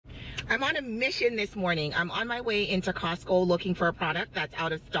I'm on a mission this morning. I'm on my way into Costco looking for a product that's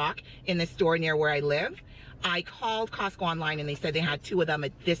out of stock in the store near where I live. I called Costco online and they said they had 2 of them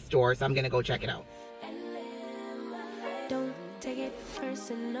at this store, so I'm gonna go check it out. Don't take it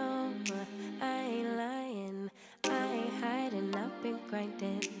personal, I ain't lying, I ain't hiding, I've been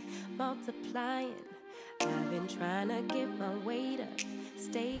grinding, multiplying, I've been trying to get my weight up,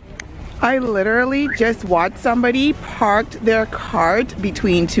 stay. I literally just watched somebody parked their cart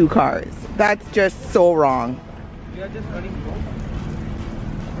between 2 cars. That's just so wrong. We are just running home.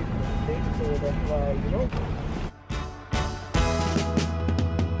 So that's why, you know.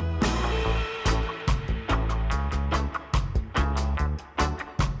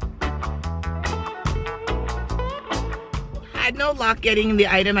 Had no luck getting the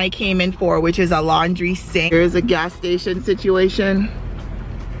item I came in for, which is a laundry sink. Here's a gas station situation.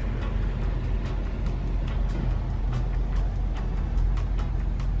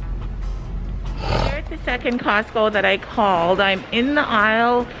 The second Costco that I called. I'm in the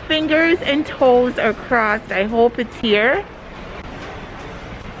aisle. Fingers and toes are crossed. I hope it's here.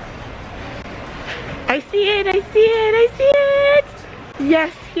 I see it, I see it, I see it!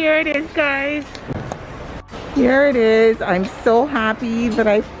 Yes, here it is, guys. Here it is. I'm so happy that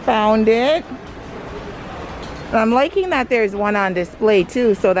I found it. I'm liking that there's one on display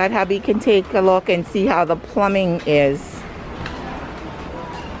too, so that hubby can take a look and see how the plumbing is.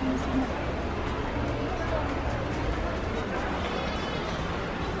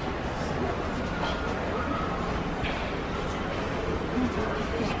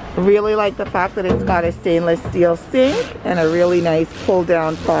 Really like the fact that it's got a stainless steel sink and a really nice pull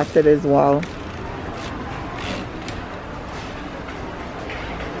down faucet as well.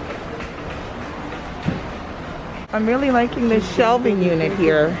 I'm really liking this shelving unit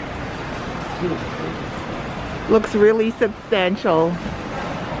here. Looks really substantial.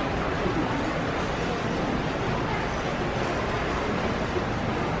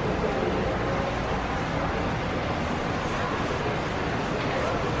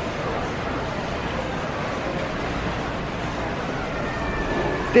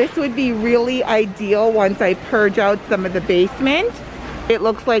 This would be really ideal once I purge out some of the basement. It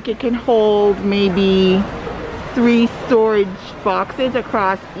looks like it can hold maybe 3 storage boxes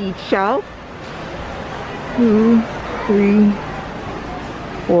across each shelf. 2, 3,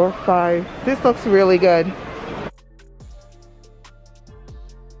 4, 5. This looks really good.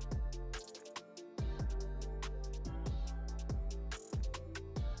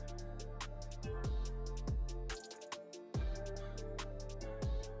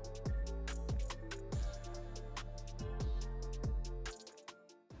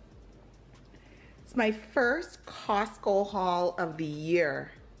 It's my first Costco haul of the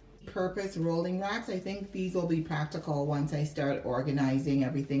year. Purpose rolling racks. I think these will be practical once I start organizing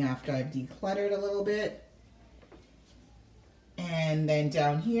everything after I've decluttered a little bit. And then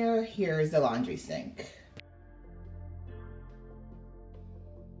down here, here's the laundry sink.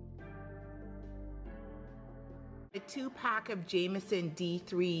 A 2-pack of Jameson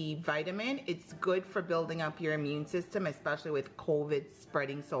D3 vitamin. It's good for building up your immune system, especially with COVID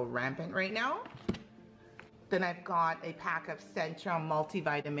spreading so rampant right now. Then I've got a pack of Centrum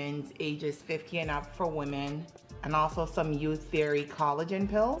multivitamins, ages 50 and up for women, and also some Youth Theory collagen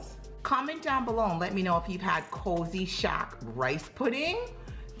pills. Comment down below and let me know if you've had Cozy Shack rice pudding.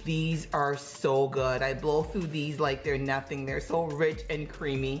 These are so good. I blow through these like they're nothing. They're so rich and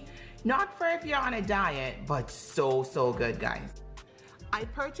creamy. Not for if you're on a diet, but so good, guys. I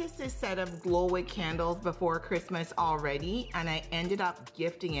purchased this set of glow-wick candles before Christmas already, and I ended up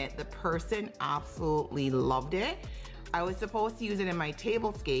gifting it. The person absolutely loved it. I was supposed to use it in my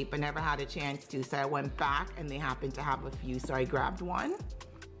tablescape, but never had a chance to, so I went back and they happened to have a few, so I grabbed one.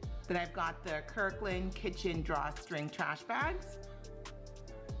 Then I've got the Kirkland kitchen drawstring trash bags.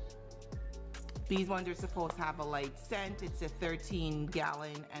 These ones are supposed to have a light scent. It's a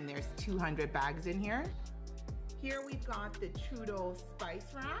 13-gallon and there's 200 bags in here. Here we've got the Trudeau spice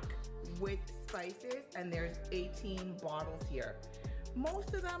rack with spices, and there's 18 bottles here.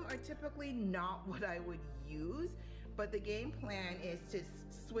 Most of them are typically not what I would use, but the game plan is to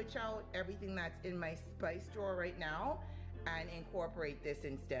switch out everything that's in my spice drawer right now and incorporate this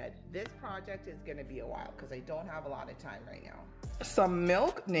instead. This project is gonna be a while because I don't have a lot of time right now. Some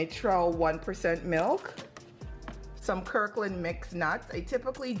milk, natural 1% milk. Some Kirkland mixed nuts. I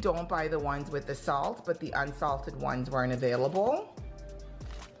typically don't buy the ones with the salt, but the unsalted ones weren't available.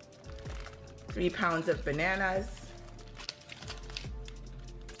 3 pounds of bananas.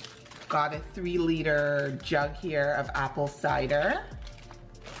 Got a 3-liter jug here of apple cider.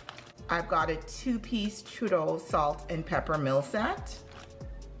 I've got a 2-piece Trudeau salt and pepper meal set.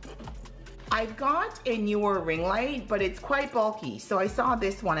 I've got a newer ring light, but it's quite bulky. So I saw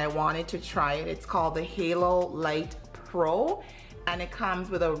this one, I wanted to try it. It's called the Halo Light Pro, and it comes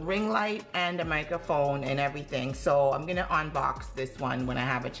with a ring light and a microphone and everything. So I'm gonna unbox this one when I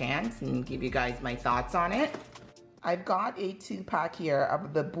have a chance and give you guys my thoughts on it. I've got a 2-pack here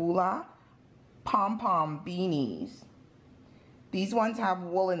of the Bula Pom Pom beanies. These ones have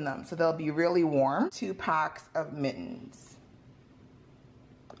wool in them, so they'll be really warm. 2 packs of mittens.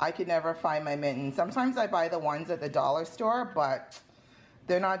 I could never find my mittens. Sometimes I buy the ones at the dollar store, but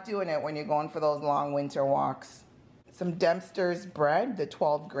they're not doing it when you're going for those long winter walks. Some Dempster's bread, the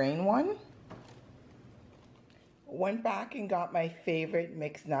 12 grain one. Went back and got my favorite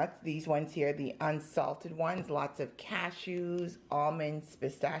mixed nuts. These ones here, the unsalted ones. Lots of cashews, almonds,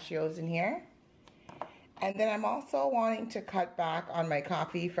 pistachios in here. And then I'm also wanting to cut back on my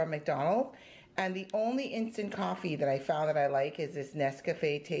coffee from McDonald's. And the only instant coffee that I found that I like is this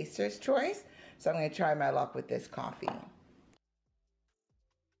Nescafe Taster's Choice. So I'm going to try my luck with this coffee.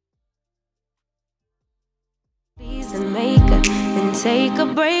 Please and make it, then take a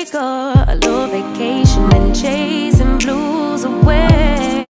break or